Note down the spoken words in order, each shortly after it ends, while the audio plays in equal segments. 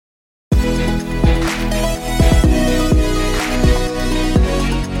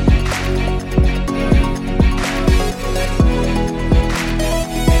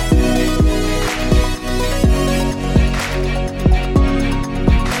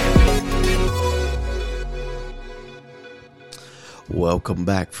Welcome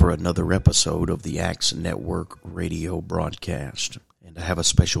back for another episode of the Axe Network radio broadcast. And I have a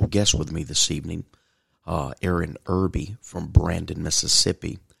special guest with me this evening, Aaron Irby from Brandon,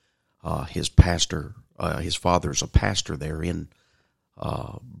 Mississippi. His father's a pastor there in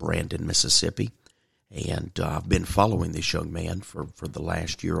Brandon, Mississippi. And I've been following this young man for the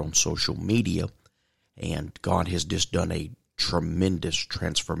last year on social media. And God has just done a tremendous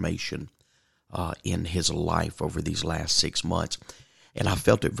transformation in his life over these last 6 months. And I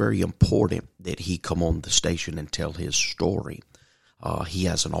felt it very important that he come on the station and tell his story. He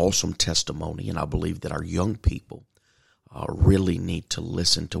has an awesome testimony, and I believe that our young people really need to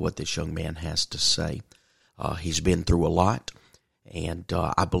listen to what this young man has to say. He's been through a lot, and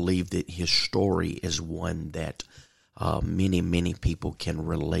I believe that his story is one that many people can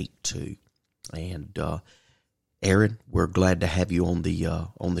relate to. And Aaron, we're glad to have you on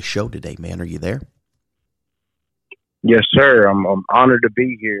the show today, man. Are you there? Yes, sir. I'm honored to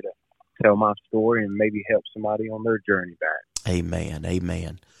be here to tell my story and maybe help somebody on their journey back. Amen.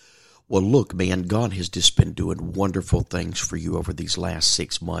 Amen. Well, look, man, God has just been doing wonderful things for you over these last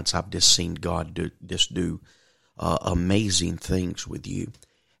 6 months. I've just seen God do amazing things with you,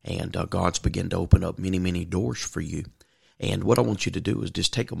 and God's begun to open up many doors for you. And what I want you to do is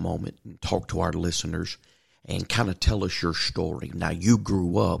just take a moment and talk to our listeners and kind of tell us your story. Now, you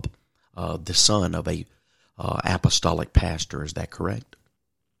grew up the son of a apostolic pastor, is that correct?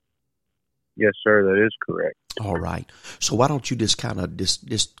 Yes, sir, that is correct. All right. So why don't you just kind of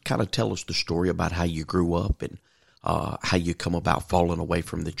tell us the story about how you grew up and how you come about falling away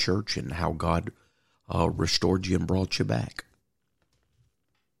from the church and how God restored you and brought you back.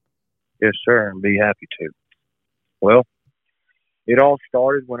 Yes, sir, I'd be happy to. Well, it all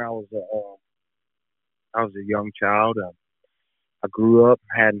started when I was a young child. I grew up,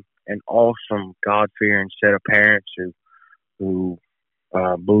 had an awesome God-fearing set of parents who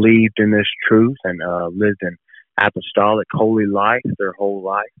believed in this truth and lived an apostolic, holy life their whole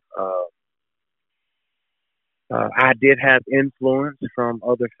life. I did have influence from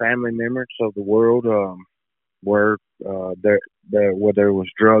other family members of the world, where there was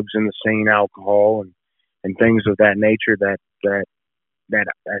drugs in the scene, alcohol, and things of that nature that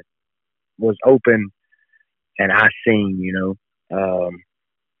was open, and I seen,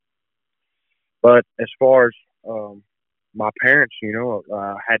 But as far as my parents,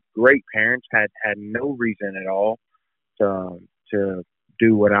 had great parents, had no reason at all to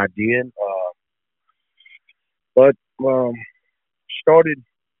do what I did. But started.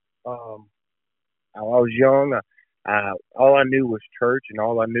 I was young. All I knew was church, and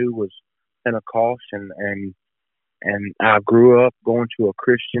all I knew was Pentecost, and I grew up going to a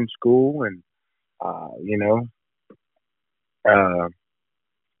Christian school, and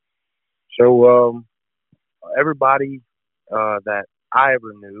so everybody that I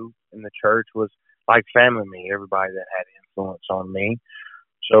ever knew in the church was like family to me. Everybody that had influence on me.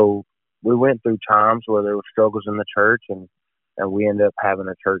 So we went through times where there were struggles in the church, and we ended up having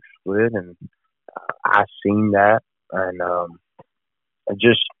a church split, and I seen that, and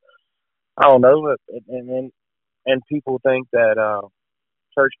just I don't know, and people think that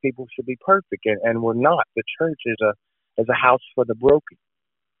church people should be perfect, and we're not. The church is a house for the broken.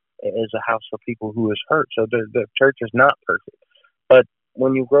 It is a house for people who is hurt. So the church is not perfect. But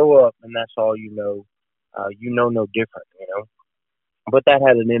when you grow up and that's all you know no different, But that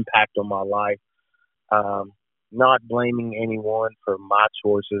had an impact on my life. Not blaming anyone for my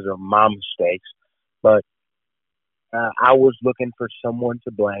choices or my mistakes, but I was looking for someone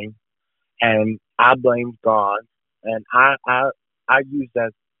to blame, and I blamed God, and I used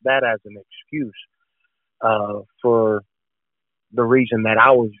that as an excuse for the reason that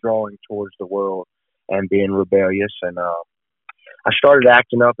I was drawing towards the world and being rebellious. And I started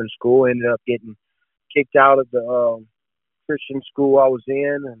acting up in school, ended up getting kicked out of the Christian school I was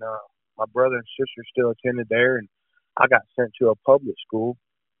in, and my brother and sister still attended there, and I got sent to a public school.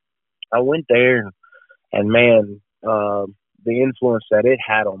 I went there, and man, the influence that it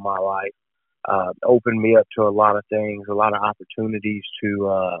had on my life opened me up to a lot of things, a lot of opportunities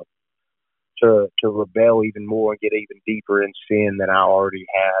to rebel even more and get even deeper in sin than I already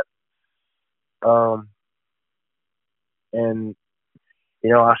had. And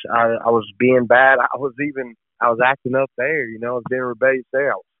I was being bad. I was acting up there. I was being rebellious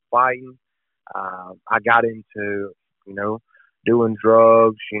there. I was fighting. I got into doing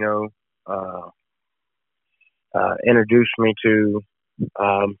drugs. Introduced me to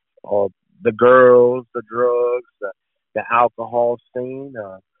all the girls, the drugs, the alcohol scene.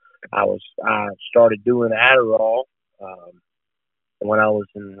 I started doing Adderall when I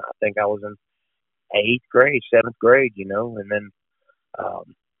think I was in 8th grade, 7th grade, and then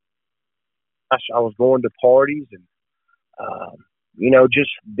Um, I was going to parties and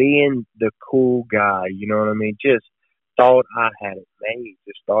just being the cool guy. You know what I mean? Just thought I had it made.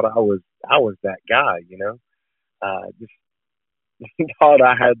 Just thought I was that guy. Just thought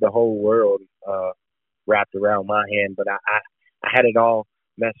I had the whole world wrapped around my hand, but I had it all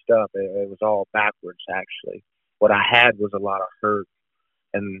messed up. It was all backwards, actually. What I had was a lot of hurt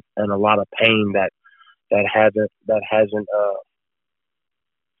and a lot of pain that hasn't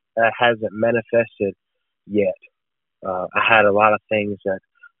manifested yet. I had a lot of things that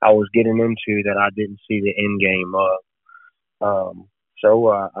I was getting into that I didn't see the end game of.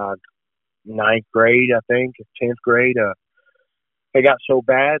 So ninth grade, I think, 10th grade, it got so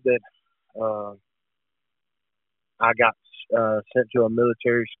bad that uh, I got sent to a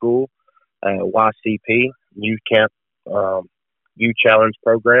military school, YCP, Youth Camp, Youth Challenge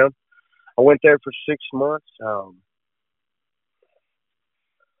Program. I went there for 6 months,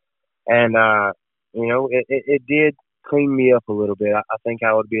 and it did clean me up a little bit. I think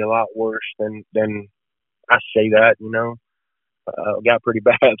I would be a lot worse than I say that. It got pretty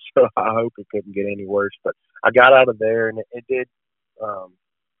bad, so I hope it couldn't get any worse. But I got out of there, and it did. Um,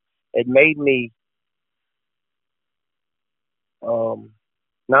 it made me um,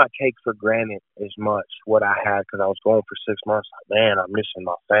 not take for granted as much what I had because I was going for 6 months. Like, man, I'm missing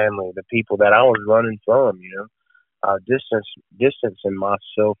my family, the people that I was running from. Distancing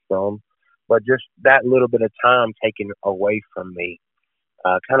myself from, but just that little bit of time taken away from me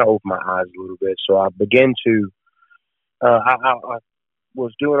kind of opened my eyes a little bit. So I began to. I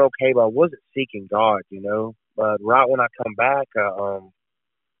was doing okay, but I wasn't seeking God. But right when I come back,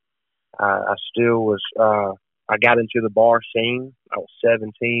 I still was. I got into the bar scene. I was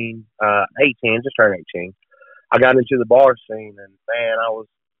 17, 18, just turned 18. I got into the bar scene, and man, I was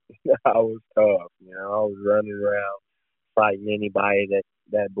I was tough. I was running around fighting anybody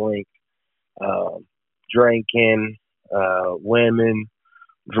that blinked. Um, Drinking, women,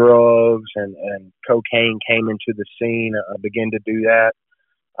 drugs, and cocaine came into the scene. I began to do that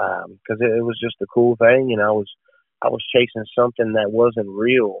because it was just a cool thing. I was chasing something that wasn't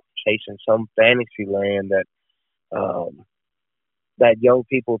real, chasing some fantasy land um, that young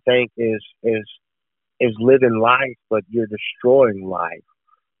people think is living life, but you're destroying life.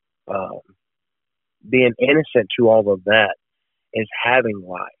 Um, Being innocent to all of that is having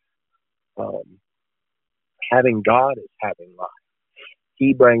life. Um, Having God is having life.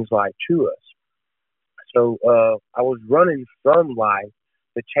 He brings life to us. So I was running from life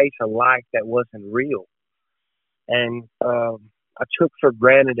to chase a life that wasn't real, and I took for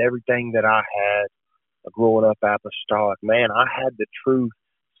granted everything that I had growing up apostolic. Man, I had the truth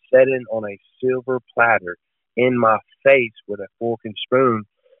setting on a silver platter in my face with a fork and spoon,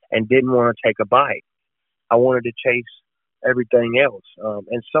 and didn't want to take a bite. I wanted to chase everything else,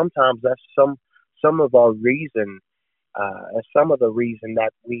 and sometimes that's some of our reason. Some of the reason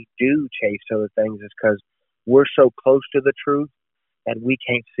that we do chase other things is because we're so close to the truth that we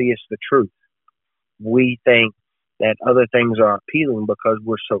can't see it's the truth. We think that other things are appealing because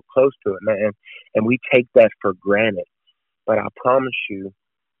we're so close to it, and we take that for granted. But I promise you,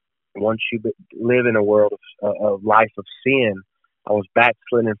 once you live in a world of life of sin, I was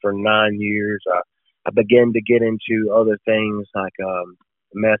backsliding for 9 years. I began to get into other things like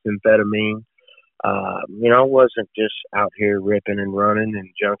methamphetamine. I wasn't just out here ripping and running and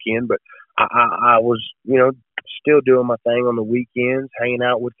junkying, but I was, still doing my thing on the weekends, hanging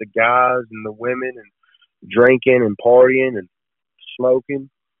out with the guys and the women and drinking and partying and smoking,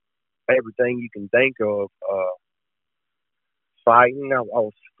 everything you can think of, fighting. I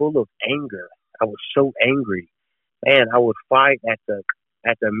was full of anger. I was so angry. Man, I would fight at the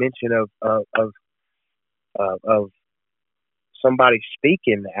mention of somebody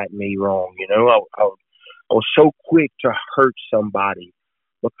speaking at me wrong. I was so quick to hurt somebody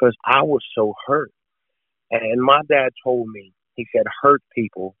because I was so hurt. And my dad told me, he said, hurt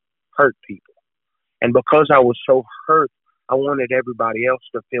people. And because I was so hurt, I wanted everybody else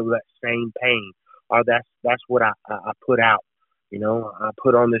to feel that same pain. Or that's what I put out. I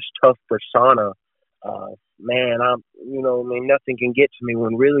put on this tough persona. Man, nothing can get to me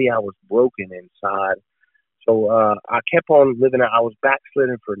when really I was broken inside. So I kept on living. I was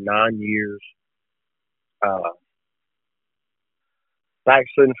backsliding for 9 years. Uh,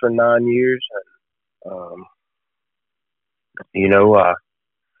 Backsliding for 9 years. Um, you know, uh,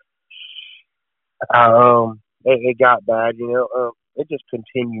 it got bad. It just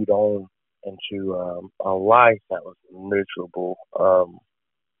continued on into a life that was miserable.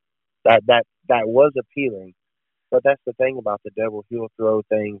 That was appealing, but that's the thing about the devil. He'll throw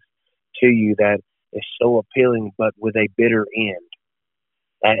things to you that is so appealing, but with a bitter end.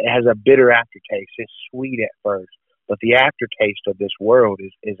 It has a bitter aftertaste. It's sweet at first, but the aftertaste of this world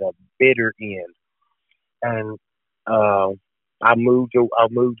is a bitter end. And uh, I moved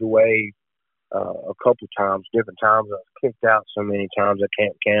away a couple times, different times. I was kicked out so many times I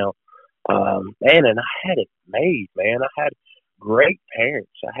can't count. And I had it made, man. I had great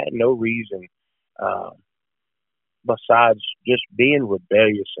parents. I had no reason uh, besides just being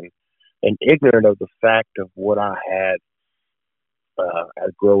rebellious and ignorant of the fact of what I had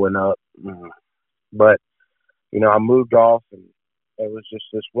as growing up. But I moved off, and it was just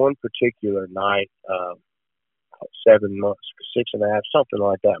this one particular night, 7 months, 6.5, something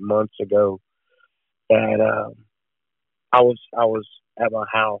like that, months ago, that I was at my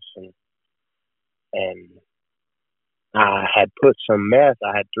house, and I had put some meth.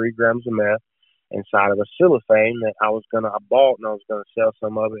 I had 3 grams of meth inside of a cellophane that I bought, and I was gonna sell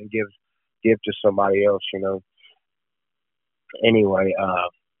some of it and give to somebody else. Anyway,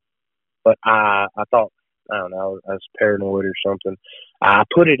 but I thought, I don't know, I was paranoid or something. I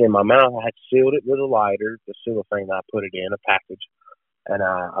put it in my mouth. I had sealed it with a lighter, the cellophane that I put it in, a package, and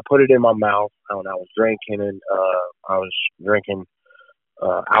I put it in my mouth. And I was drinking, and I was drinking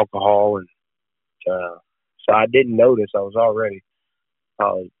alcohol, and so I didn't notice. I was already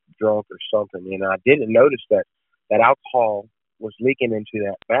probably drunk or something, I didn't notice that alcohol was leaking into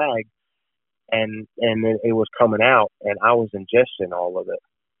that bag, and then it was coming out, and I was ingesting all of it.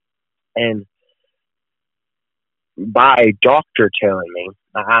 And by a doctor telling me,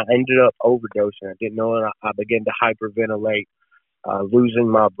 I ended up overdosing. I didn't know it. I began to hyperventilate, losing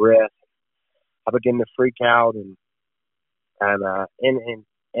my breath. I began to freak out, and I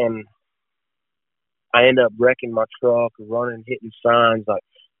ended up wrecking my truck, running, hitting signs like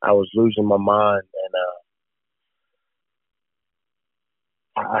I was losing my mind.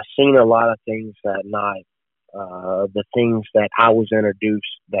 And I seen a lot of things that night. The things that I was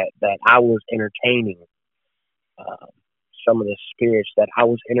introduced, that I was entertaining. Uh, some of the spirits that I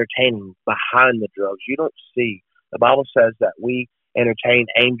was entertaining behind the drugs. You don't see. The Bible says that we entertain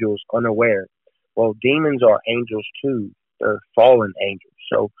angels unaware. Well, demons are angels too. They're fallen angels.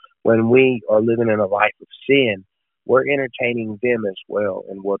 So when we are living in a life of sin, we're entertaining them as well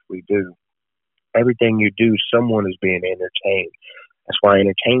in what we do. Everything you do, someone is being entertained. That's why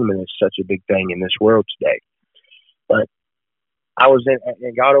entertainment is such a big thing in this world today. But I was in,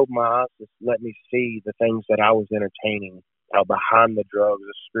 and God opened my eyes to let me see the things that I was entertaining behind the drugs,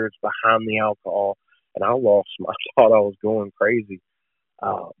 the spirits behind the alcohol, and I lost. I thought I was going crazy.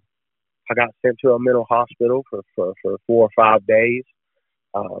 Uh, I got sent to a mental hospital for 4 or 5 days.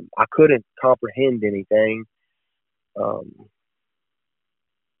 I couldn't comprehend anything. Um,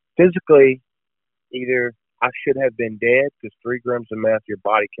 Physically, either I should have been dead because 3 grams of meth, your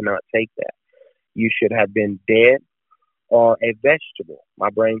body cannot take that. You should have been dead or a vegetable. My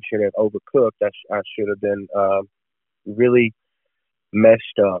brain should have overcooked. I should have been really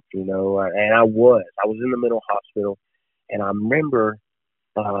messed up, and I was. I was in the mental hospital, and I remember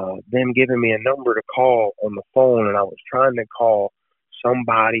them giving me a number to call on the phone, and I was trying to call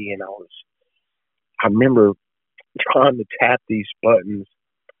somebody, and I remember trying to tap these buttons,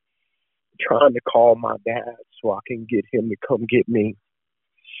 trying to call my dad so I can get him to come get me,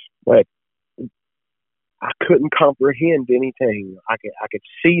 but I couldn't comprehend anything. I could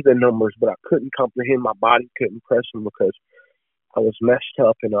see the numbers, but I couldn't comprehend. My body couldn't press them because I was messed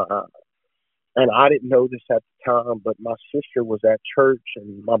up, and I didn't know this at the time. But my sister was at church,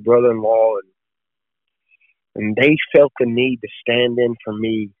 and my brother-in-law, and they felt the need to stand in for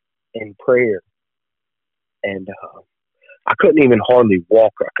me in prayer. And I couldn't even hardly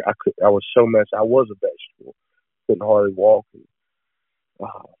walk. I was so messed. I was a vegetable. Couldn't hardly walk. And,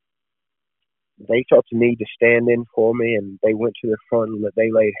 uh, they felt the need to stand in for me, and they went to the front and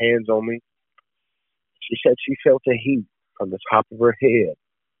they laid hands on me. She said she felt the heat from the top of her head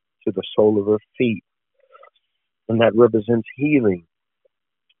to the sole of her feet, and that represents healing.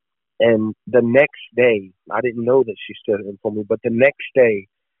 And the next day, I didn't know that she stood in for me, but the next day,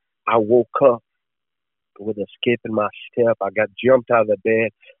 I woke up with a skip in my step. I got jumped out of the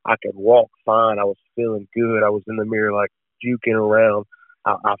bed. I could walk fine. I was feeling good. I was in the mirror like juking around.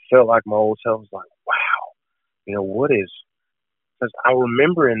 I felt like my old self. Was like, wow, what is? Because I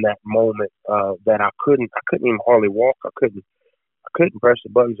remember in that moment that I couldn't even hardly walk. I couldn't press the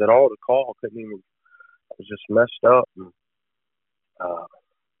buttons at all to call. I couldn't even. I was just messed up. And, uh,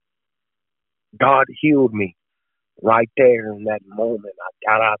 God healed me right there in that moment.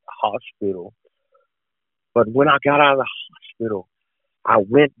 I got out of the hospital. But when I got out of the hospital, I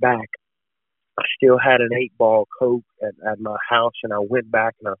went back. I still had an 8-ball Coke at my house, and I went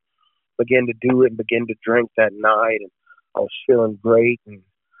back and I began to do it and began to drink that night. And I was feeling great. And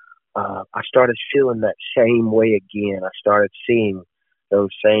I started feeling that same way again. I started seeing those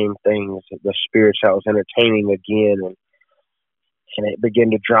same things, the spirits I was entertaining again, and it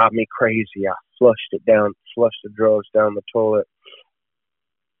began to drive me crazy. I flushed the drugs down the toilet,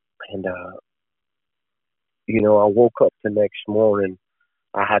 and I woke up the next morning.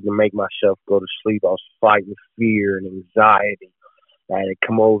 I had to make myself go to sleep. I was fighting fear and anxiety that had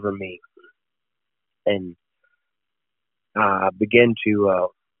come over me, and I began to,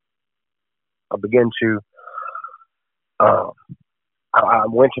 I began to, uh, I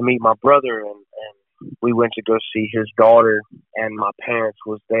went to meet my brother, and we went to go see his daughter, and my parents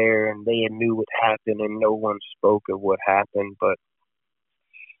was there, and they knew what happened, and no one spoke of what happened. But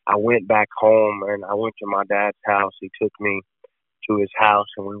I went back home, and I went to my dad's house. He took me to his house,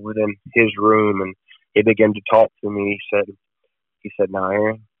 and we were in his room, and he began to talk to me. He said, "Now,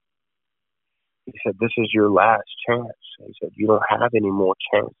 Aaron," he said, "this is your last chance." He said, "You don't have any more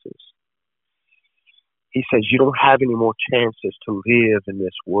chances." He says, "You don't have any more chances to live in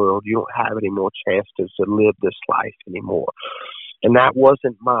this world. You don't have any more chances to live this life anymore." And that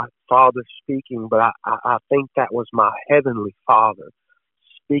wasn't my father speaking, but I think that was my heavenly father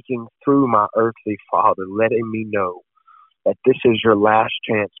speaking through my earthly father, letting me know that this is your last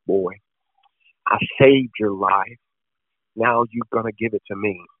chance, boy. I saved your life. Now you're going to give it to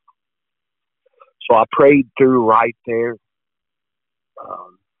me. So I prayed through right there.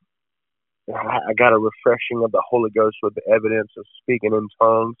 Um, I got a refreshing of the Holy Ghost with the evidence of speaking in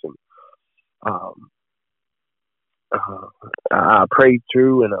tongues, and um, uh, I prayed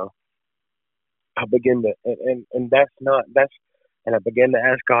through, and I began to, and and I began to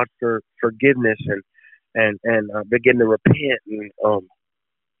ask God for forgiveness, and I began to repent,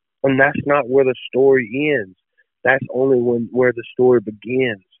 and that's not where the story ends. That's only where the story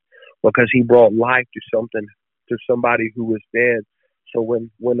begins, because He brought life to somebody who was dead. So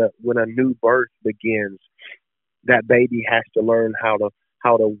when a new birth begins, that baby has to learn how to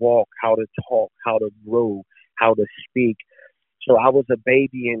walk, how to talk, how to grow, how to speak. So I was a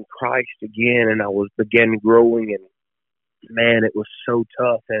baby in Christ again, and I was began growing, and man, it was so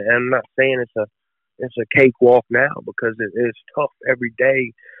tough. And I'm not saying it's a cakewalk now, because it is tough every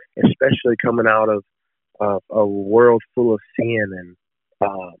day, especially coming out of a world full of sin. And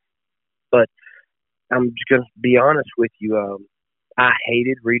but I'm just gonna be honest with you. I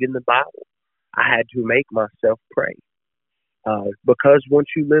hated reading the Bible. I had to make myself pray, because once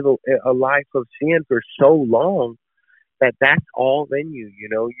you live a life of sin for so long, that's all in you.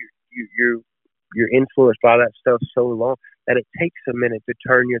 You're influenced by that stuff so long that it takes a minute to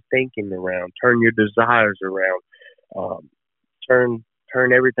turn your thinking around, turn your desires around, um, turn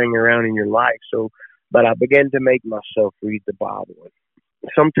everything around in your life. So, but I began to make myself read the Bible.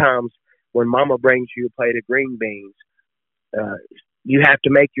 Sometimes when Mama brings you a plate of green beans, uh, you have to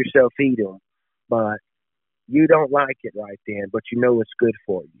make yourself eat them, but you don't like it right then, but you know it's good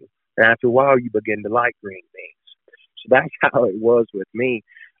for you. And after a while, you begin to like green beans. So that's how it was with me.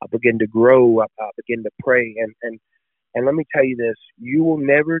 I began to grow. I began to pray, and let me tell you this: you will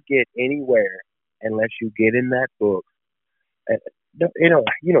never get anywhere unless you get in that book. Uh,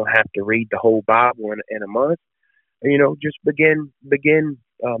 you don't have to read the whole Bible in a month. Just begin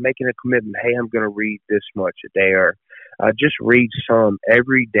making a commitment. Hey, I'm going to read this much a day, or just read some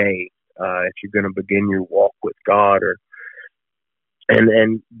every day. If you're going to begin your walk with God, or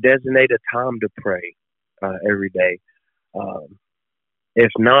and designate a time to pray every day. Um,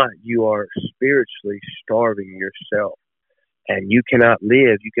 if not, you are spiritually starving yourself, and you cannot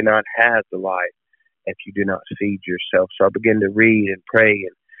live, you cannot have the life if you do not feed yourself. So I began to read and pray,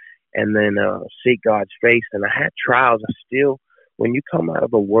 and then seek God's face. And I had trials. I still, when you come out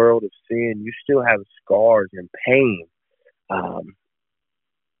of a world of sin, you still have scars and pain um,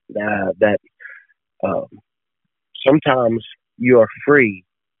 that um, sometimes you are free,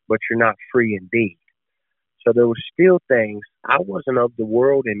 but you're not free indeed. So there were still things. I wasn't of the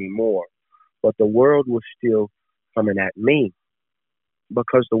world anymore, but the world was still coming at me,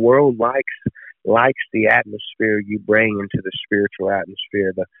 because the world likes the atmosphere you bring into the spiritual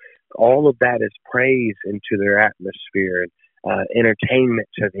atmosphere. All of that is praise into their atmosphere, and entertainment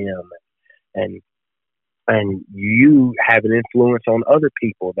to them, and and you have an influence on other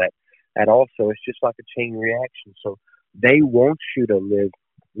people that also, it's just like a chain reaction. So they want you to live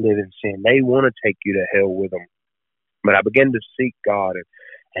in sin. They want to take you to hell with them. But I began to seek God,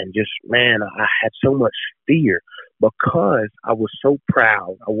 and just, man, I had so much fear, because I was so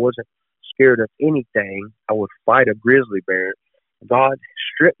proud. I wasn't scared of anything. I would fight a grizzly bear. God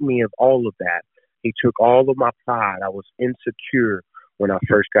stripped me of all of that. He took all of my pride. I was insecure when I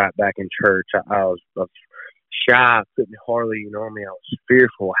first got back in church. I was shy, couldn't hardly, I mean, I was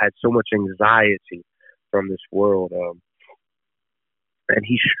fearful, had so much anxiety from this world. And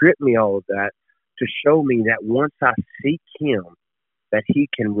he stripped me all of that to show me that once I seek him, that he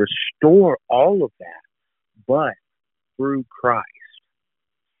can restore all of that, but through Christ.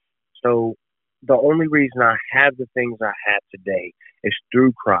 So the only reason I have the things I have today is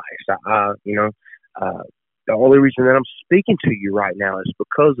through Christ. Uh, the only reason that I'm speaking to you right now is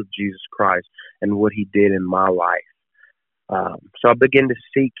because of Jesus Christ and what he did in my life. So I begin to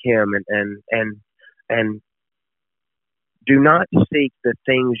seek him and do not seek the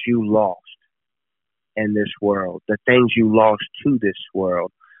things you lost in this world, the things you lost to this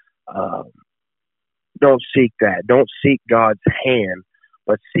world. Um, don't seek that. Don't seek God's hand,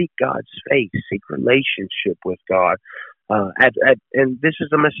 but seek God's face. Seek relationship with God. And this is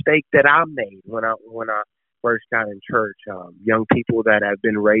a mistake that I made when I first got in church. Young people that have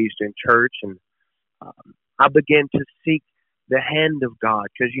been raised in church, and I began to seek the hand of God,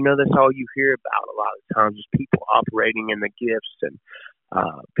 because that's all you hear about a lot of times is people operating in the gifts and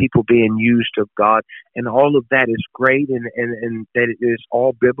people being used of God, and all of that is great, and that it is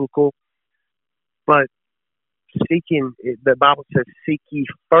all biblical. But the Bible says, seek ye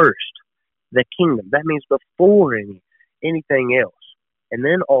first the kingdom. That means before anything else, and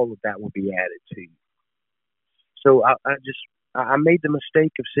then all of that will be added to you. So I made the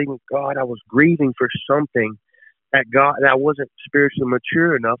mistake of seeking God. I was grieving for something that I wasn't spiritually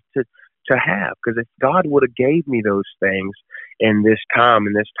mature enough to have. Because if God would have gave me those things in this time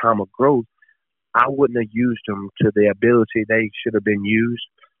of growth, I wouldn't have used them to the ability they should have been used,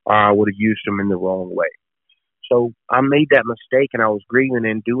 or I would have used them in the wrong way. So I made that mistake, and I was grieving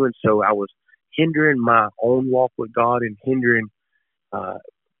in doing so. I was hindering my own walk with God and hindering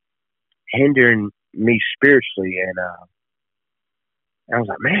me spiritually. And I was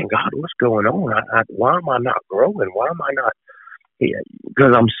like, man, God, what's going on? Why am I not growing? Why am I not?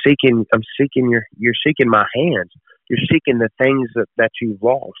 Because I'm seeking you're seeking my hands. You're seeking the things that you've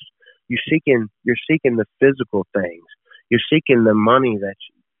lost. You're seeking the physical things. You're seeking the money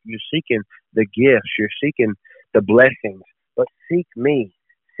you're seeking the gifts. You're seeking the blessings. But seek me.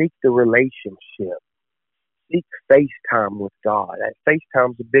 Seek the relationship. Seek FaceTime with God. That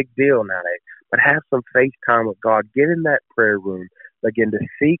FaceTime's a big deal nowadays. But have some FaceTime with God. Get in that prayer room. Begin to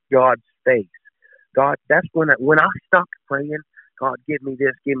seek God's face. God, that's when I stopped praying, God, give me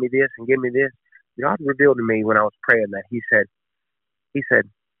this, and give me this. God revealed to me when I was praying that He said,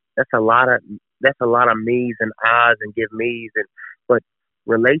 that's a lot of me's and I's and give me's, but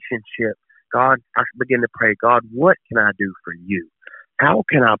relationship. God, I begin to pray, God, what can I do for you? How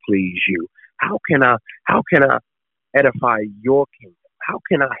can I please you? How can I edify your kingdom? How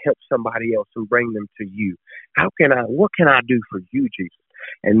can I help somebody else and bring them to you? What can I do for you, Jesus?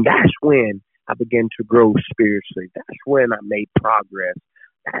 And that's when I began to grow spiritually. That's when I made progress.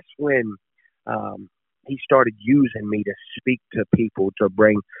 That's when He started using me to speak to people, to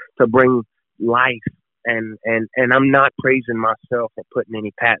bring life. And I'm not praising myself or putting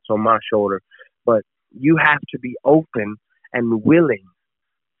any pats on my shoulder, but you have to be open and willing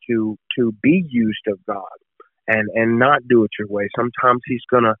to be used of God and not do it your way. Sometimes He's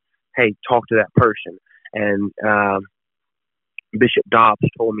gonna, hey, talk to that person. And Bishop Dobbs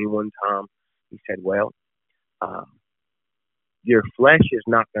told me one time, he said, well, your flesh is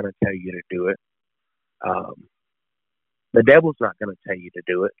not going to tell you to do it. The devil's not going to tell you to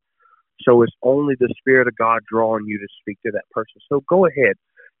do it. So it's only the Spirit of God drawing you to speak to that person. So go ahead.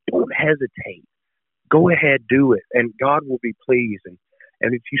 Don't hesitate. Go ahead, do it. And God will be pleased.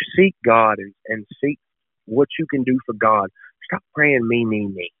 And if you seek God and seek what you can do for God, stop praying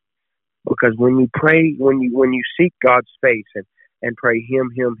me. Because when you pray, when you seek God's face and pray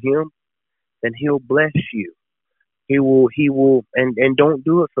Him, then He'll bless you. He will, and don't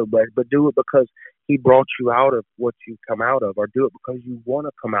do it for bless, but do it because He brought you out of what you come out of, or do it because you want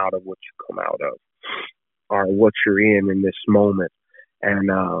to come out of what you come out of, or what you're in this moment. And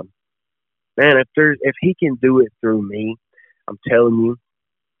man, if He can do it through me, I'm telling you,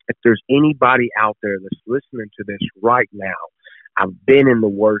 if there's anybody out there that's listening to this right now, I've been in the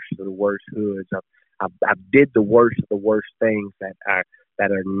worst of the worst hoods. I've did the worst of the worst things that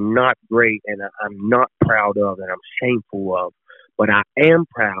are not great, and I'm not proud of, and I'm shameful of. But I am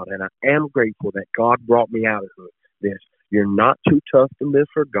proud and I am grateful that God brought me out of this. You're not too tough to live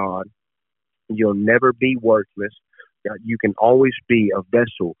for God. You'll never be worthless. You can always be a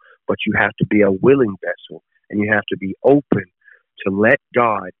vessel, but you have to be a willing vessel, and you have to be open to let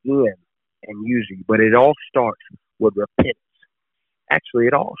God in and use you. But it all starts with repentance. Actually,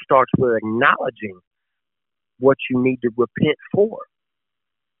 it all starts with acknowledging what you need to repent for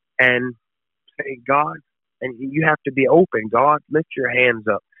and say, God, and you have to be open. God, lift your hands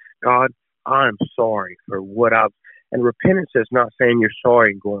up. God, I'm sorry for what I've. And repentance is not saying you're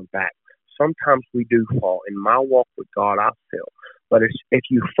sorry and going back. Sometimes we do fall. In my walk with God, I fail. But if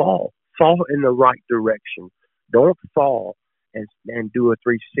you fall in the right direction. Don't fall and do a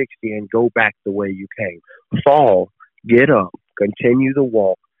 360 and go back the way you came. Fall, get up, continue the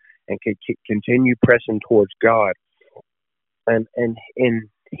walk, and continue pressing towards God. And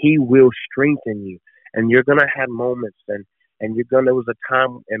He will strengthen you. And you're gonna have moments, and you're gonna. There was a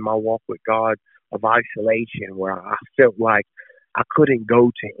time in my walk with God of isolation where I felt like I couldn't go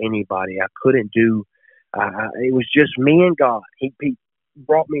to anybody. I couldn't do. It was just me and God. He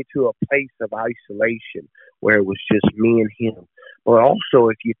brought me to a place of isolation where it was just me and Him. But also,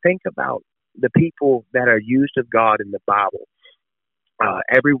 if you think about the people that are used of God in the Bible,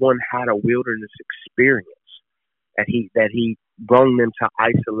 everyone had a wilderness experience that He brought them to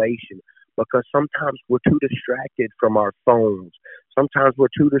isolation. Because sometimes we're too distracted from our phones. Sometimes we're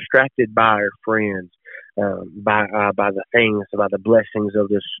too distracted by our friends, by the things, by the blessings of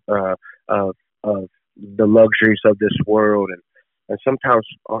this, of the luxuries of this world, and sometimes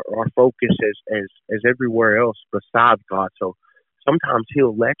our focus is everywhere else besides God. So sometimes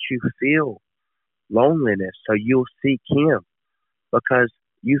He'll let you feel loneliness, so you'll seek Him because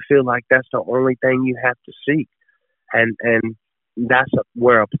you feel like that's the only thing you have to seek, and that's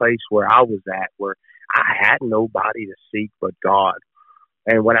where a place where I was at, where I had nobody to seek but God.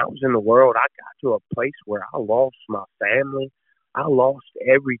 And when I was in the world, I got to a place where I lost my family. I lost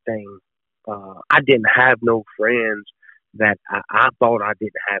everything. I didn't have no friends. That I thought I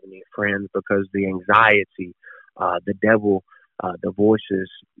didn't have any friends because the anxiety, the devil, the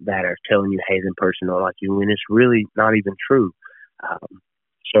voices that are telling you, hey, this person don't like you, and it's really not even true.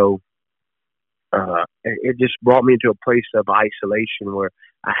 So it just brought me to a place of isolation where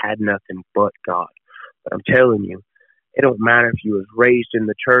I had nothing but God. But I'm telling you, it don't matter if you was raised in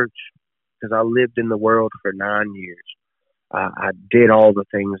the church, because I lived in the world for 9 years. I did all the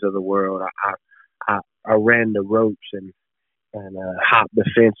things of the world. I ran the ropes and hopped the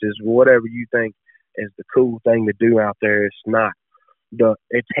fences. Whatever you think is the cool thing to do out there, it's not.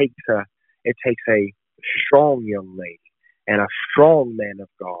 It takes a strong young lady and a strong man of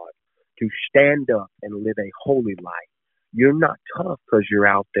God to stand up and live a holy life. You're not tough because you're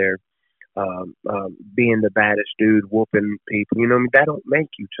out there being the baddest dude, whooping people. You know what I mean? That don't make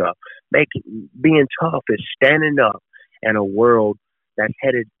you tough. Being tough is standing up in a world that's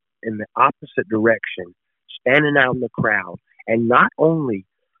headed in the opposite direction, standing out in the crowd, and not only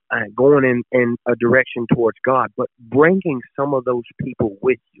going in a direction towards God, but bringing some of those people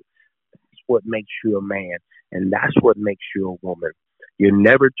with you. That's what makes you a man, and that's what makes you a woman. You're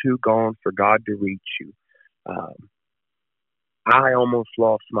never too gone for God to reach you. I almost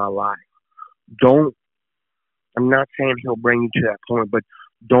lost my life. I'm not saying He'll bring you to that point, but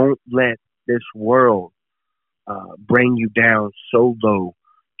don't let this world bring you down so low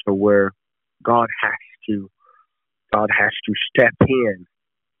to where God has to step in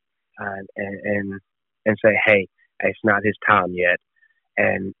and say, hey, it's not His time yet,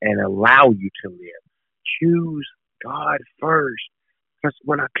 and allow you to live. Choose God first. Because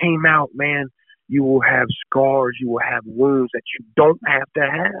when I came out, man, you will have scars, you will have wounds that you don't have to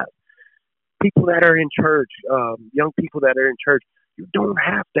have. People that are in church, young people that are in church, you don't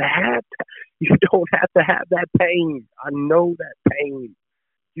have to have that. You don't have to have that pain. I know that pain.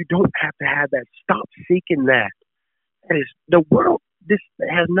 You don't have to have that. Stop seeking that. That is the world. This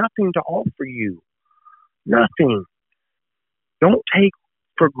has nothing to offer you. Nothing. Don't take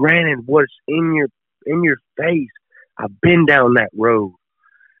for granted what's in your face. I've been down that road.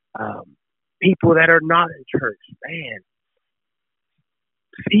 People that are not in church, man,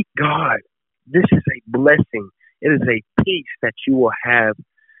 seek God. This is a blessing. It is a peace that you will have.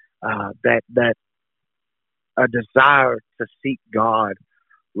 That a desire to seek God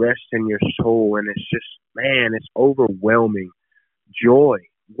rests in your soul, and it's just, man, it's overwhelming joy.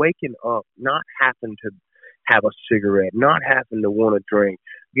 Waking up, not having to have a cigarette, not having to want to drink,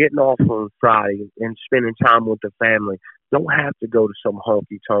 getting off on Friday and spending time with the family. Don't have to go to some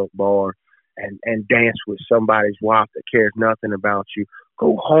honky-tonk bar and dance with somebody's wife that cares nothing about you.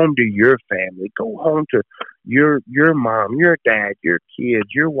 Go home to your family. Go home to your mom, your dad, your kids,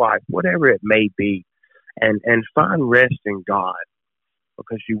 your wife, whatever it may be, and find rest in God,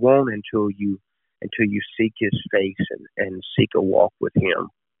 because you won't until you seek His face and seek a walk with Him.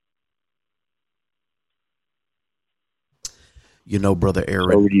 You know, Brother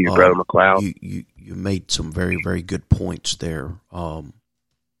Aaron, over to you, Brother McLeod. You made some very, very good points there.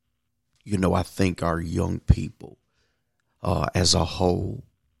 You know, I think our young people as a whole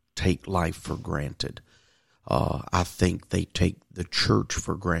take life for granted. I think they take the church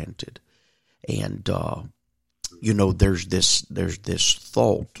for granted. And, there's this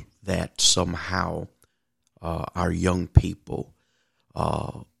thought that somehow our young people,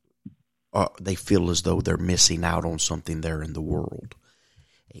 they feel as though they're missing out on something there in the world.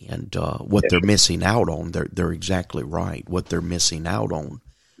 And what they're missing out on, they're exactly right. What they're missing out on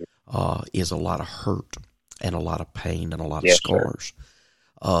is a lot of hurt and a lot of pain and a lot of scars.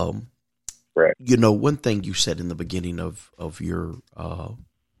 Right. One thing you said in the beginning of your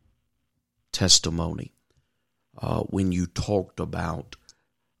testimony, when you talked about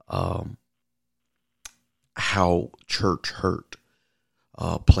how church hurt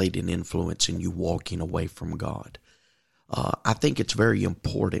played an influence in you walking away from God. I think it's very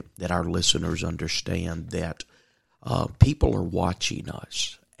important that our listeners understand that people are watching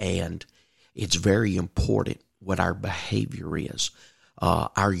us, and it's very important what our behavior is.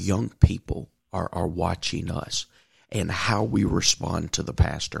 Our young people are watching us, and how we respond to the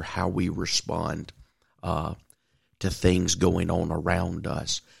pastor, how we respond to things going on around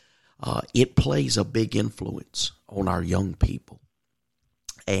us. It plays a big influence on our young people.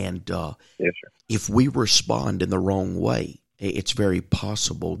 And if we respond in the wrong way, it's very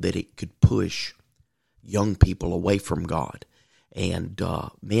possible that it could push young people away from God. And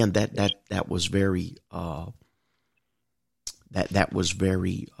man, that was very that was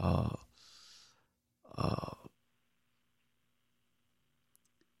very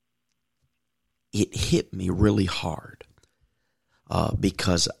it hit me really hard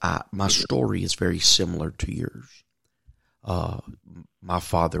because my story is very similar to yours. My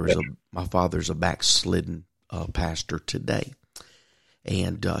father's a backslidden pastor today,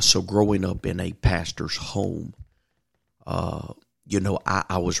 and so growing up in a pastor's home, I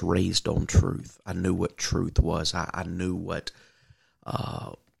was raised on truth. I knew what truth was. I knew what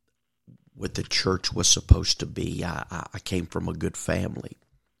the church was supposed to be. I came from a good family,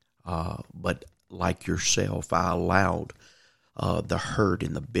 but like yourself, I allowed the hurt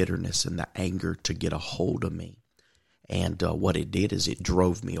and the bitterness and the anger to get a hold of me. And what it did is it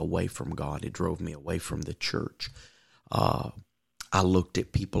drove me away from God. It drove me away from the church. I looked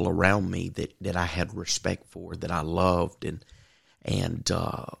at people around me that I had respect for, that I loved, and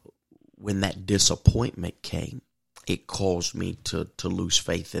when that disappointment came, it caused me to lose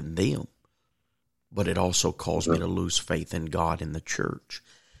faith in them, but it also caused me to lose faith in God and the church.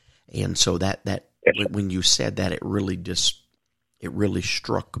 And so that when you said that, it really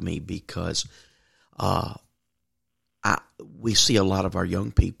struck me because we see a lot of our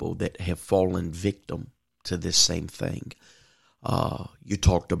young people that have fallen victim to this same thing. You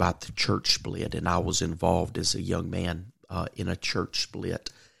talked about the church split, and I was involved as a young man in a church split.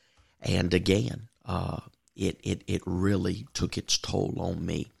 And again, it really took its toll on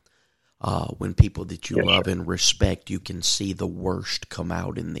me. When people that you love and respect, you can see the worst come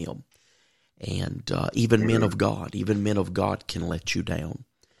out in them. And even men of God can let you down.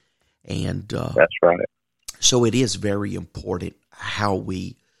 And that's right. So it is very important how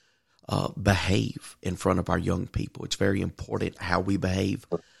we behave in front of our young people. It's very important how we behave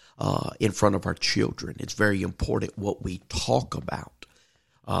in front of our children. It's very important what we talk about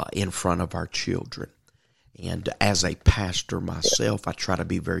in front of our children. And as a pastor myself, I try to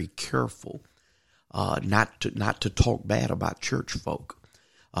be very careful not to talk bad about church folk.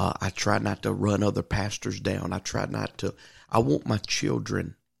 I try not to run other pastors down. I want my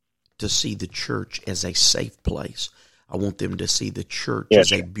children to see the church as a safe place. I want them to see the church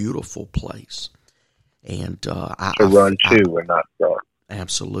as a beautiful place. And run to and not from.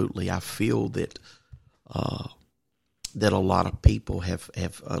 Absolutely. I feel that that a lot of people have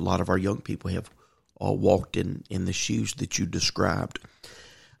a lot of our young people have walked in the shoes that you described.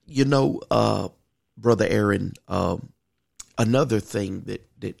 Brother Aaron, another thing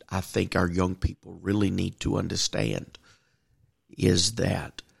that I think our young people really need to understand is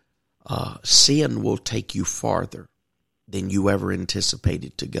that sin will take you farther than you ever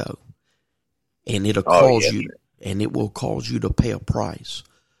anticipated to go, and it will cause you to pay a price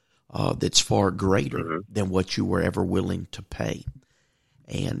that's far greater than what you were ever willing to pay.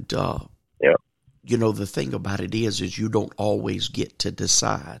 And the thing about it is you don't always get to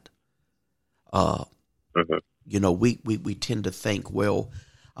decide. We tend to think, well,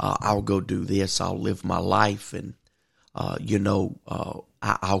 I'll go do this, I'll live my life, and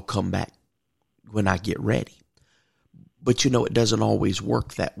I'll come back when I get ready. But it doesn't always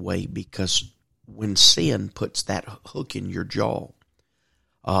work that way, because when sin puts that hook in your jaw,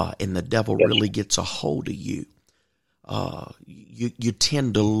 and the devil really gets a hold of you, you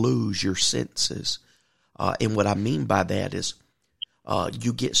tend to lose your senses. And what I mean by that is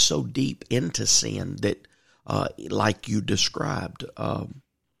you get so deep into sin that like you described,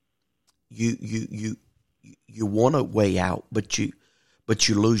 you want a way out, but you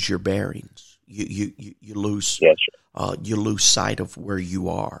lose your bearings. You lose Yes, you lose sight of where you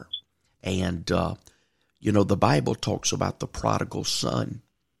are, and the Bible talks about the prodigal son,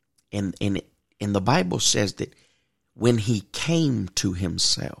 and the Bible says that when he came to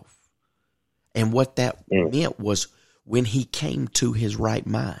himself, and what that meant was when he came to his right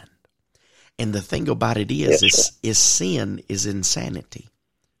mind. And the thing about it is sin is insanity.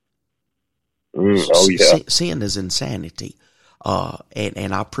 Oh, yeah. Sin is insanity.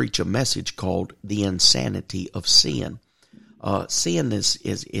 And I preach a message called The Insanity of Sin. Sin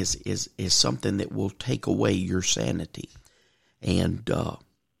is something that will take away your sanity. And,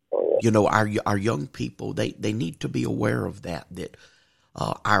 our young people, they need to be aware of that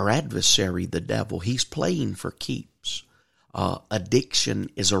our adversary, the devil, he's playing for keeps. Addiction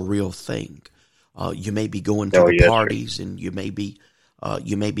is a real thing. You may be going to the parties, and you may be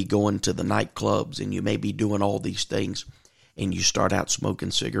going to the nightclubs, and you may be doing all these things, and you start out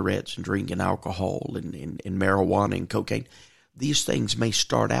smoking cigarettes and drinking alcohol and marijuana and cocaine. These things may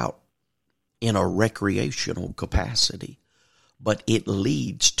start out in a recreational capacity, but it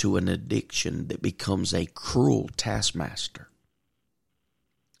leads to an addiction that becomes a cruel taskmaster.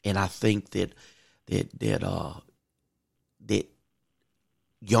 And I think that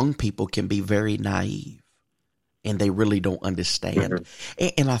young people can be very naive, and they really don't understand.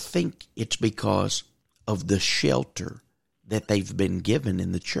 And I think it's because of the shelter that they've been given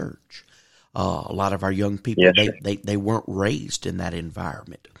in the church. A lot of our young people, they weren't raised in that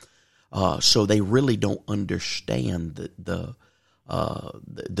environment, so they really don't understand the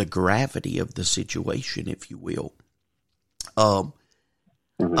gravity of the situation, if you will.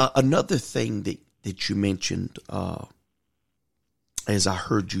 Another thing that you mentioned, as I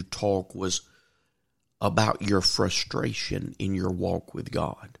heard you talk, was about your frustration in your walk with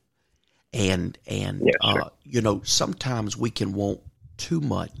God. And sometimes we can want too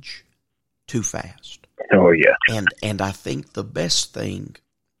much too fast. Oh, yeah. And I think the best thing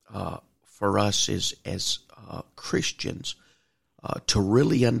for us as Christians to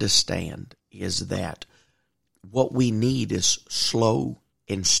really understand is that what we need is slow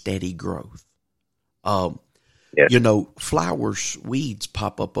and steady growth. Flowers, weeds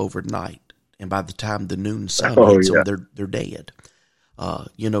pop up overnight, and by the time the noon sun hits them, they're dead.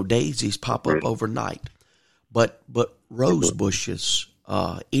 Daisies pop up overnight, but rose bushes,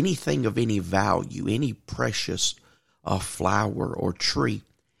 anything of any value, any precious flower or tree,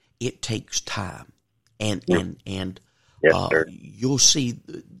 it takes time, and you'll see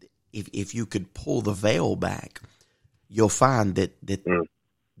if you could pull the veil back, you'll find that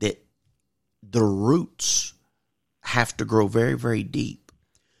the roots have to grow very, very deep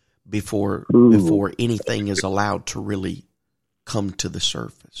before anything is allowed to really come to the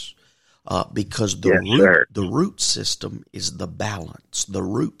surface. Because the root system is the balance. The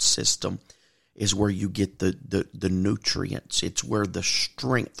root system is where you get the nutrients. It's where the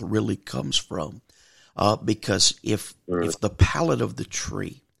strength really comes from. Because if the palate of the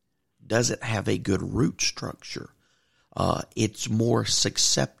tree doesn't have a good root structure, it's more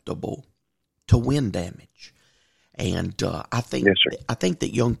susceptible to wind damage. And I think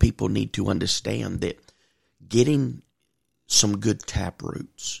that young people need to understand that getting some good tap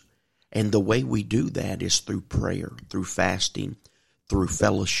roots, and the way we do that is through prayer, through fasting, through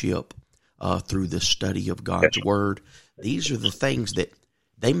fellowship, through the study of God's Word. These are the things that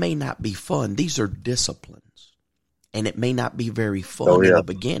they may not be fun. These are disciplines, and it may not be very fun in the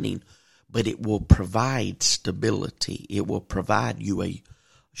beginning, but it will provide stability. It will provide you a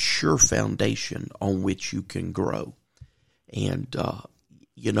sure foundation on which you can grow. And,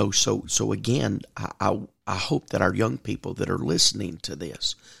 so again, I hope that our young people that are listening to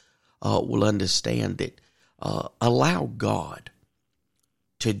this will understand that allow God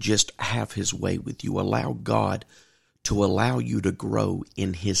to just have his way with you. Allow God to allow you to grow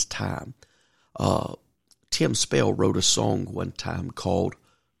in his time. Tim Spell wrote a song one time called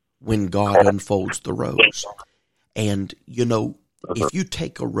When God Unfolds the Rose. And, if you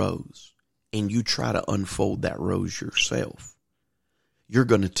take a rose and you try to unfold that rose yourself, you're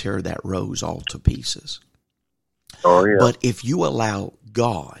going to tear that rose all to pieces. Oh, yeah. But if you allow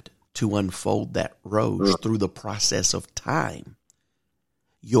God to unfold that rose through the process of time,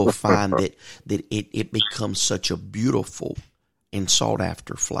 you'll find that it becomes such a beautiful and sought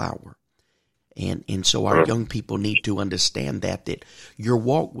after flower. And so our young people need to understand that your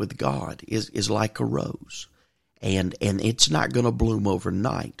walk with God is like a rose. And it's not going to bloom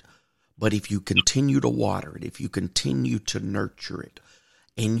overnight, but if you continue to water it, if you continue to nurture it,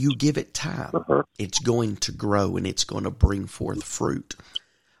 and you give it time, Uh-huh. it's going to grow and it's going to bring forth fruit.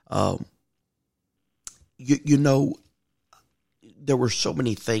 Um, you know, there were so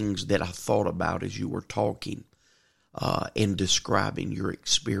many things that I thought about as you were talking and describing your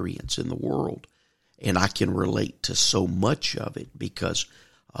experience in the world. And I can relate to so much of it because,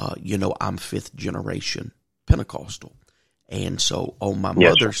 I'm fifth generation Pentecostal. And so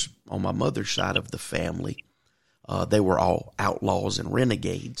Yes, sir. on my mother's side of the family, they were all outlaws and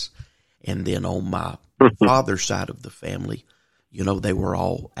renegades. And then on my father's side of the family, they were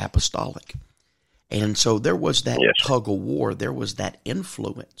all apostolic. And so there was that Yes, sir. tug of war. There was that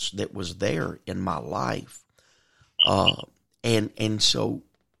influence that was there in my life. And so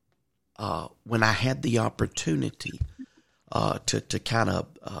when I had the opportunity to kind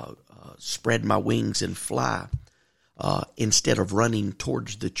of spread my wings and fly, instead of running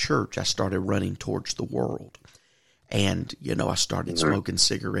towards the church, I started running towards the world. And, I started smoking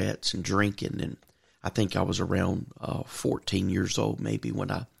cigarettes and drinking. And I think I was around 14 years old maybe when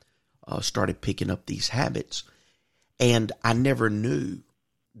I started picking up these habits. And I never knew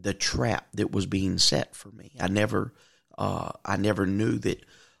the trap that was being set for me. I never knew that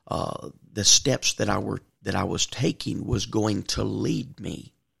the steps that I was taking was going to lead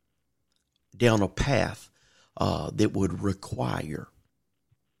me down a path that would require,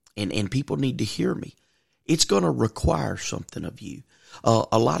 and people need to hear me. It's going to require something of you.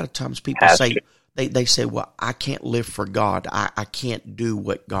 A lot of times people Has say, to. they say, well, I can't live for God. I can't do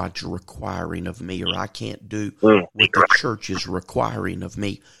what God's requiring of me, or I can't do what the church is requiring of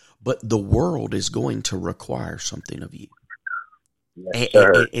me. But the world is going to require something of you. Yes,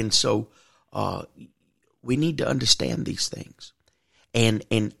 sir. And so we need to understand these things. And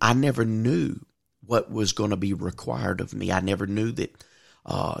I never knew what was going to be required of me. I never knew that,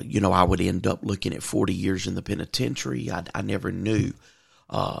 I would end up looking at 40 years in the penitentiary. I never knew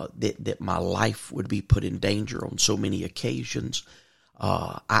that my life would be put in danger on so many occasions.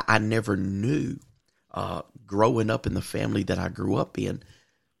 I never knew, growing up in the family that I grew up in,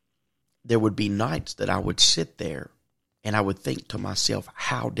 there would be nights that I would sit there and I would think to myself,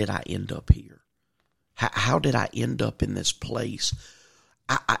 how did I end up here? How did I end up in this place?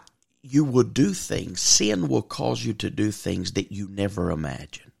 You will do things. Sin will cause you to do things that you never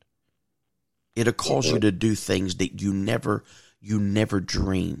imagined. It'll cause you to do things that you never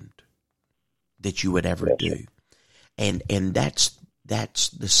dreamed that you would ever do. And that's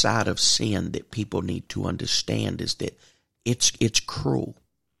the side of sin that people need to understand, is that it's cruel.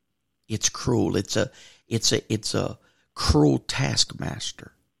 It's cruel. It's a cruel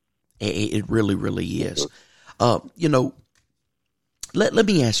taskmaster. It really, really is. Let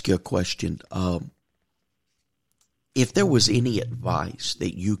me ask you a question. If there was any advice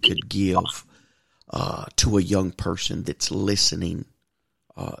that you could give to a young person that's listening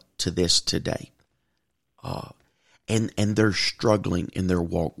to this today, and they're struggling in their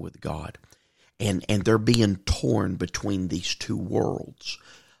walk with God, and they're being torn between these two worlds,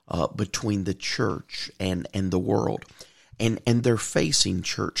 between the church and the world, and they're facing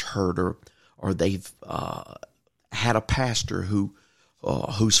church hurt, or they've had a pastor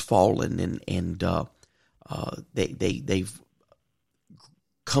who's fallen, and they've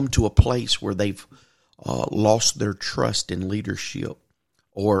come to a place where they've lost their trust in leadership,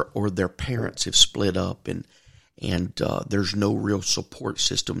 or their parents have split up, and there's no real support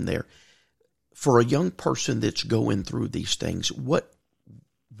system there. For a young person that's going through these things, what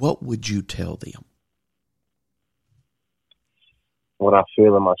would you tell them? What I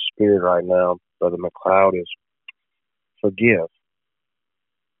feel in my spirit right now, Brother McLeod, is forgive.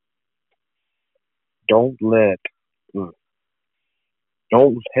 Don't let mm,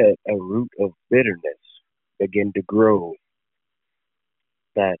 don't let a root of bitterness begin to grow.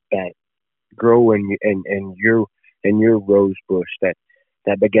 That grow in your rose bush.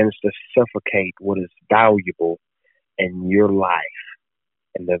 That begins to suffocate what is valuable in your life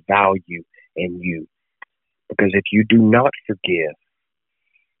and the value in you. Because if you do not forgive,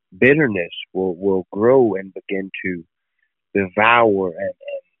 bitterness will grow and begin to devour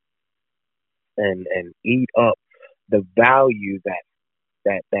and eat up the value that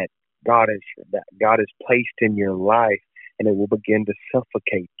God has placed in your life, and it will begin to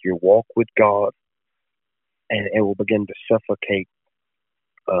suffocate your walk with God, and it will begin to suffocate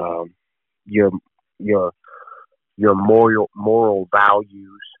your your your moral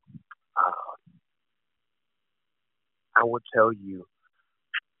values. Uh, I would tell you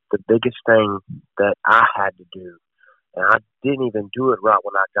the biggest thing that I had to do, and I didn't even do it right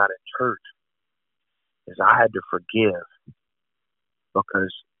when I got in church, is I had to forgive.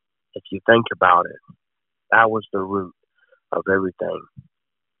 Because if you think about it, that was the root of everything.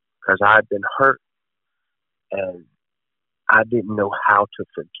 because I had been hurt and I didn't know how to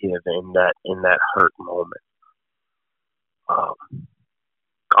forgive in that hurt moment.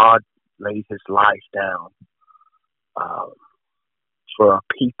 God laid His life down um, for a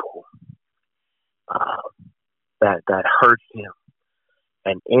people that hurt Him,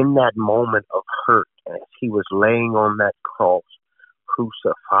 and in that moment of hurt, as He was laying on that cross,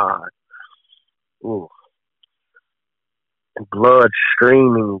 crucified, ooh, and blood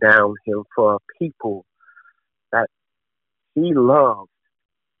streaming down Him for a people that He loved,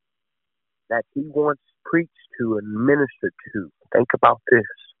 that He once preached to and ministered to. Think about this.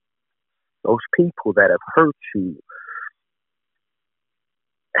 Those people that have hurt you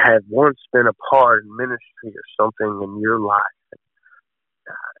had once been a part in ministry or something in your life,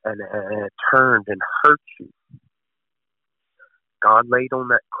 and it turned and hurt you. God laid on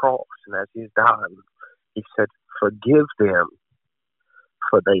that cross, and as He's dying, He said, "Forgive them,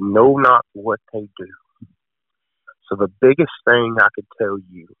 for they know not what they do." So the biggest thing I could tell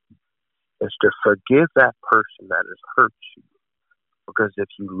you is to forgive that person that has hurt you. Because if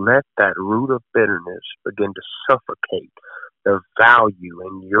you let that root of bitterness begin to suffocate the value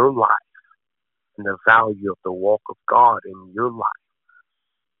in your life and the value of the walk of God in your life,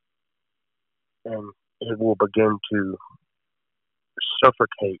 and it will begin to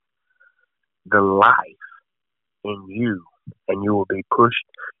suffocate the life in you, and you will be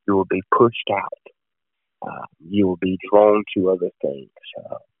pushed out. You will be drawn to other things.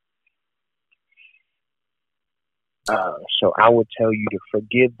 So I would tell you to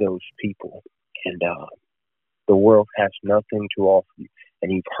forgive those people, and the world has nothing to offer you.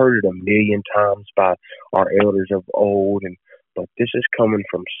 And you've heard it a million times by our elders of old, but this is coming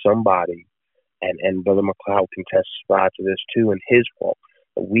from somebody, and Brother McLeod can testify to this too in his walk.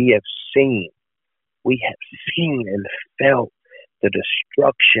 We have seen and felt the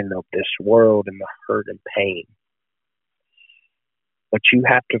destruction of this world and the hurt and pain. But you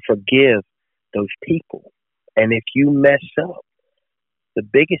have to forgive those people. And if you mess up, the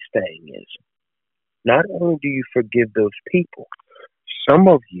biggest thing is not only do you forgive those people, some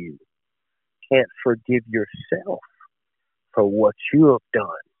of you can't forgive yourself for what you have done.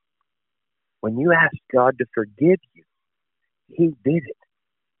 When you ask God to forgive you, He did it.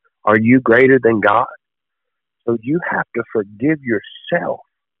 Are you greater than God? So you have to forgive yourself,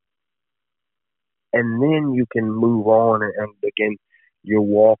 and then you can move on and begin your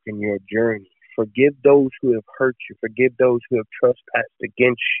walk and your journey. Forgive those who have hurt you. Forgive those who have trespassed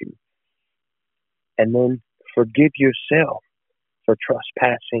against you. And then forgive yourself for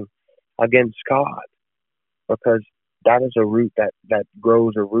trespassing against God. Because that is a root that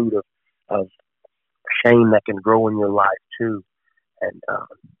grows a root of shame that can grow in your life too. And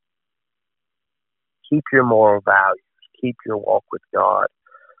keep your moral values. Keep your walk with God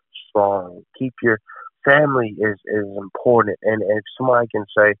strong. Keep your family is important. And if somebody can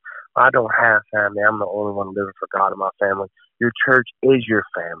say, I don't have family, I'm the only one living for God in my family. Your church is your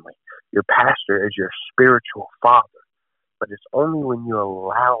family. Your pastor is your spiritual father. But it's only when you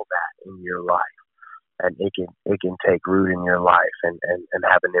allow that in your life, and it can take root in your life and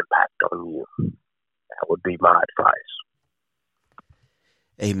have an impact on you. That would be my advice.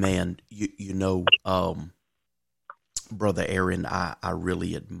 Amen. You know, Brother Aaron, I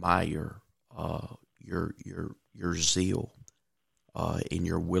really admire your zeal in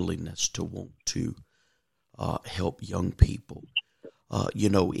your willingness to want to help young people. You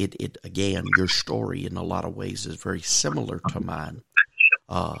know, it again, your story in a lot of ways is very similar to mine,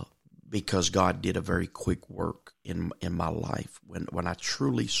 because God did a very quick work in my life when I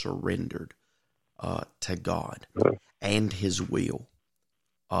truly surrendered to God and His will.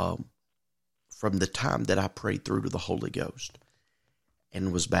 From the time that I prayed through to the Holy Ghost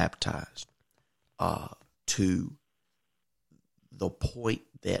and was baptized, to the point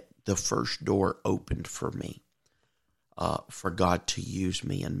that the first door opened for me, for God to use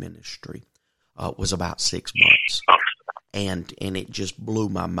me in ministry, was about 6 months. And it just blew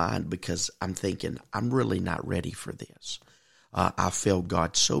my mind, because I'm thinking, I'm really not ready for this. I failed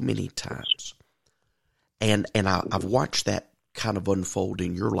God so many times. And I've watched that kind of unfold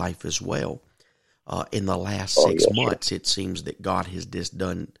in your life as well. In the last 6 months, it seems that God has just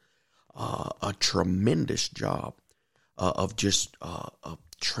done a tremendous job of just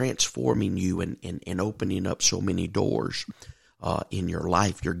transforming you and opening up so many doors in your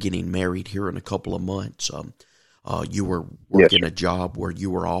life. You're getting married here in a couple of months. You were working a job where you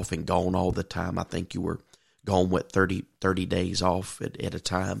were off and gone all the time. I think you were gone, 30 days off at a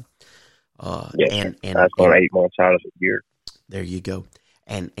time. And that's on 8 months out of the year. There you go.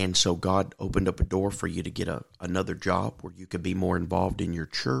 and so God opened up a door for you to get another job where you could be more involved in your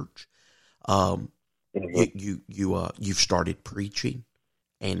church. You've started preaching,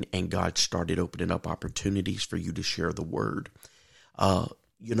 and God started opening up opportunities for you to share the word.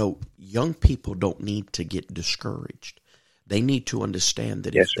 Young people don't need to get discouraged. They need to understand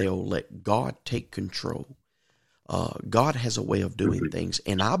that if they'll let God take control, God has a way of doing things.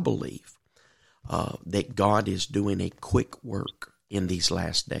 And I believe that God is doing a quick work in these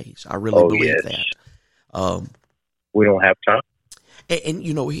last days. I really believe that. We don't have time. And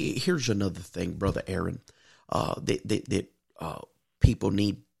here's another thing, Brother Aaron, that people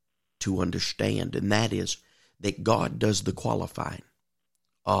need to understand, and that is that God does the qualifying.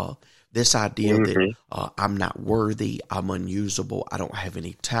 This idea that I'm not worthy, I'm unusable, I don't have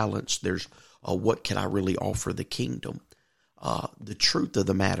any talents, there's what can I really offer the kingdom? The truth of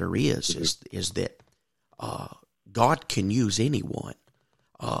the matter is that God can use anyone.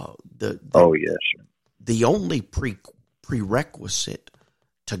 The only prerequisite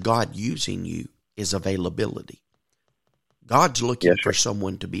to God using you is availability. God's looking for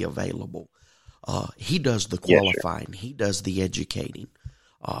someone to be available. He does the qualifying. He does the educating.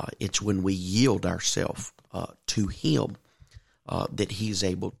 It's when we yield ourselves to Him that He's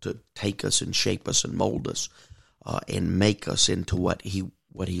able to take us and shape us and mold us and make us into what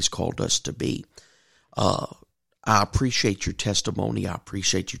He's called us to be. I appreciate your testimony. I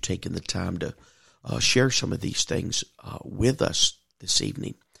appreciate you taking the time to share some of these things with us this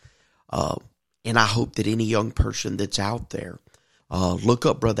evening. And I hope that any young person that's out there, look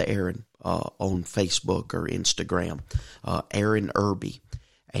up Brother Aaron on Facebook or Instagram, Aaron Irby,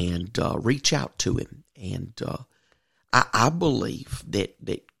 and reach out to him. And I believe that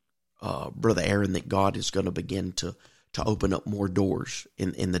Brother Aaron, that God is going to begin to open up more doors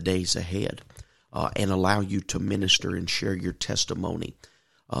in the days ahead and allow you to minister and share your testimony.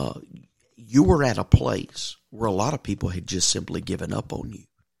 You were at a place where a lot of people had just simply given up on you.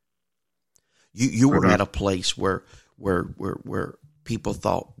 You were at a place where people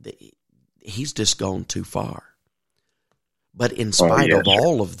thought that he's just gone too far. But in spite of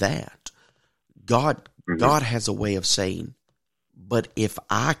all of that, God has a way of saying, but if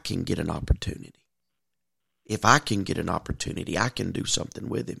I can get an opportunity, I can do something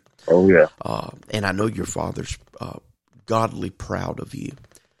with him. And I know your father's godly proud of you.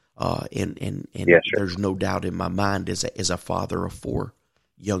 And there's no doubt in my mind as a father of 4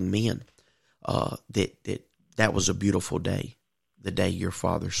 young men, that was a beautiful day, the day your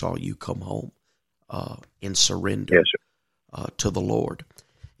father saw you come home in surrender to the Lord.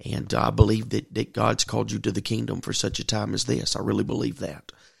 And I believe that God's called you to the kingdom for such a time as this. I really believe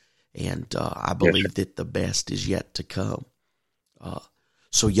that. And I believe that the best is yet to come.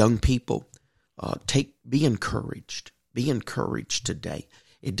 So young people, be encouraged. Be encouraged today.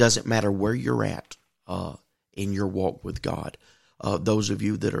 It doesn't matter where you're at in your walk with God. Those of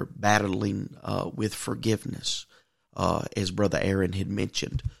you that are battling with forgiveness, as Brother Aaron had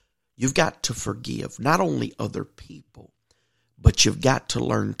mentioned, you've got to forgive not only other people, but you've got to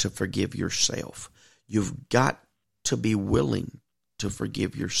learn to forgive yourself. You've got to be willing to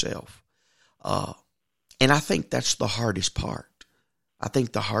forgive yourself. And I think that's the hardest part. I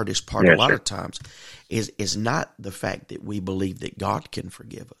think the hardest part a lot of times is not the fact that we believe that God can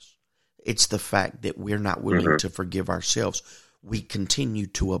forgive us. It's the fact that we're not willing to forgive ourselves. We continue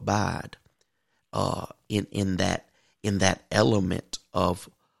to abide in that element of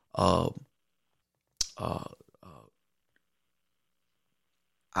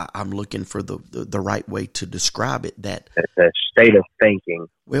I'm looking for the right way to describe it. That state of thinking.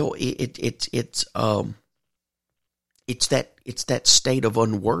 Well, it's that state of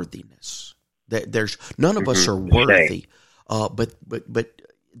unworthiness. That there's none of us are worthy, but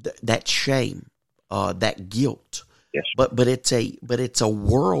that shame, that guilt. Yes. But it's a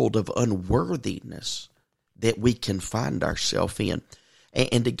world of unworthiness that we can find ourselves in.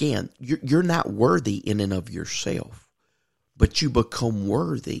 And again, you're not worthy in and of yourself, but you become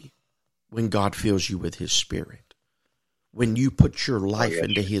worthy when God fills you with His Spirit. When you put your life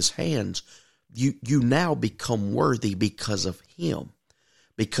into His hands, you now become worthy because of Him,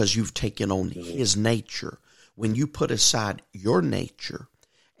 because you've taken on His nature. When you put aside your nature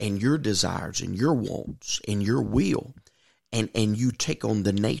and your desires and your wants and your will, and you take on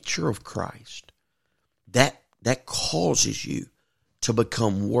the nature of Christ, that causes you to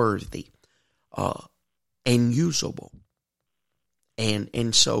become worthy and usable.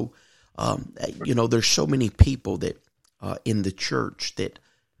 And so, there's so many people that in the church that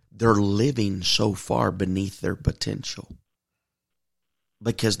they're living so far beneath their potential.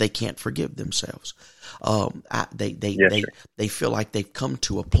 because they can't forgive themselves. Yes, They feel like they've come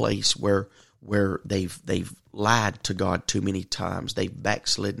to a place where they've lied to God too many times. They've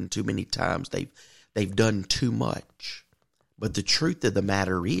backslidden too many times. They've done too much. But the truth of the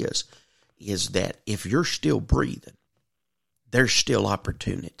matter is that if you're still breathing, there's still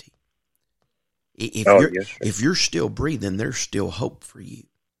opportunity. If you're still breathing, there's still hope for you.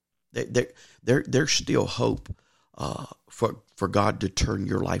 There's still hope for God to turn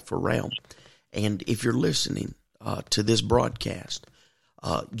your life around. And if you're listening to this broadcast,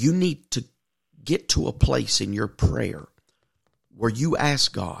 you need to get to a place in your prayer where you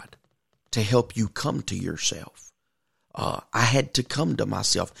ask God to help you come to yourself. I had to come to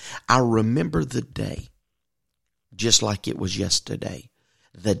myself. I remember the day, just like it was yesterday,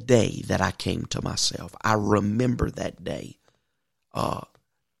 the day that I came to myself. I remember that day.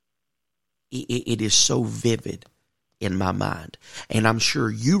 It is so vivid in my mind. And I'm sure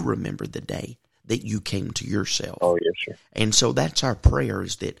you remember the day that you came to yourself. Oh, yes, sir. And so that's our prayer,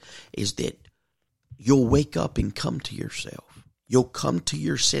 is that you'll wake up and come to yourself. You'll come to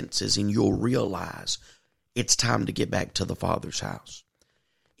your senses and you'll realize it's time to get back to the Father's house.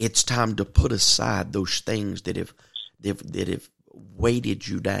 It's time to put aside those things that have weighted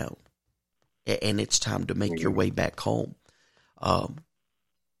you down. And it's time to make your way back home.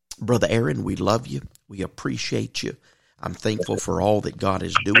 Brother Aaron, we love you. We appreciate you. I'm thankful for all that God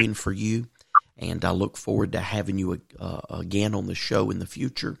is doing for you. And I look forward to having you again on the show in the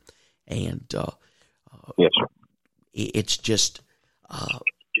future. And yes, sir. It's just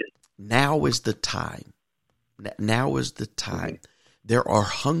now is the time. Now is the time. There are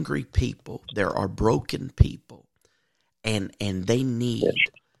hungry people. There are broken people. And they need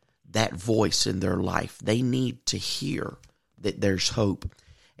that voice in their life. They need to hear that there's hope.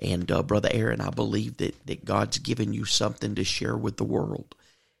 And Brother Aaron, I believe that God's given you something to share with the world.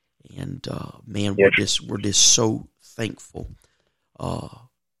 And man, we're just so thankful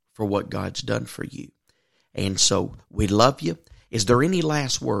for what God's done for you. And so we love you. Is there any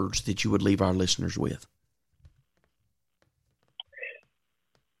last words that you would leave our listeners with?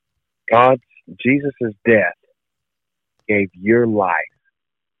 Jesus' death gave your life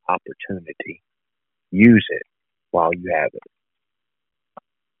opportunity. Use it while you have it.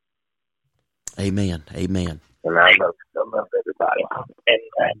 Amen. Amen. And I love everybody.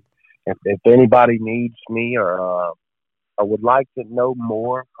 And if anybody needs me or I would like to know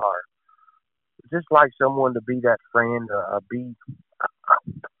more, or just like someone to be that friend,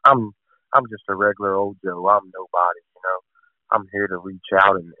 I'm just a regular old Joe. I'm nobody, I'm here to reach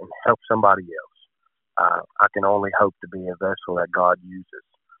out and help somebody else. I can only hope to be a vessel that God uses,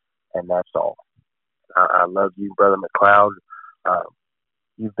 and that's all. I love you, Brother McLeod.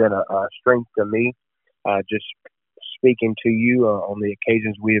 You've been a strength to me. Just speaking to you on the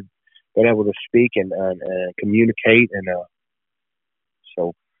occasions we have been able to speak and communicate, and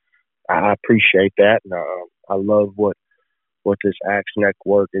so I appreciate that, and I love what this Acts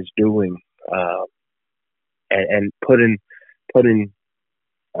Network is doing, and putting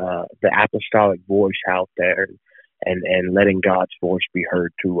the apostolic voice out there, and letting God's voice be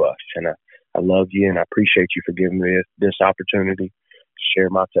heard to us. And I love you, and I appreciate you for giving me this opportunity to share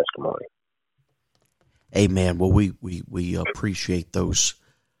my testimony. Amen. Well, we appreciate those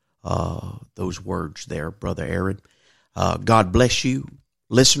words there, Brother Aaron. God bless you,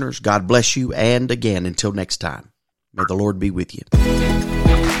 listeners. God bless you. And again, until next time, may the Lord be with you.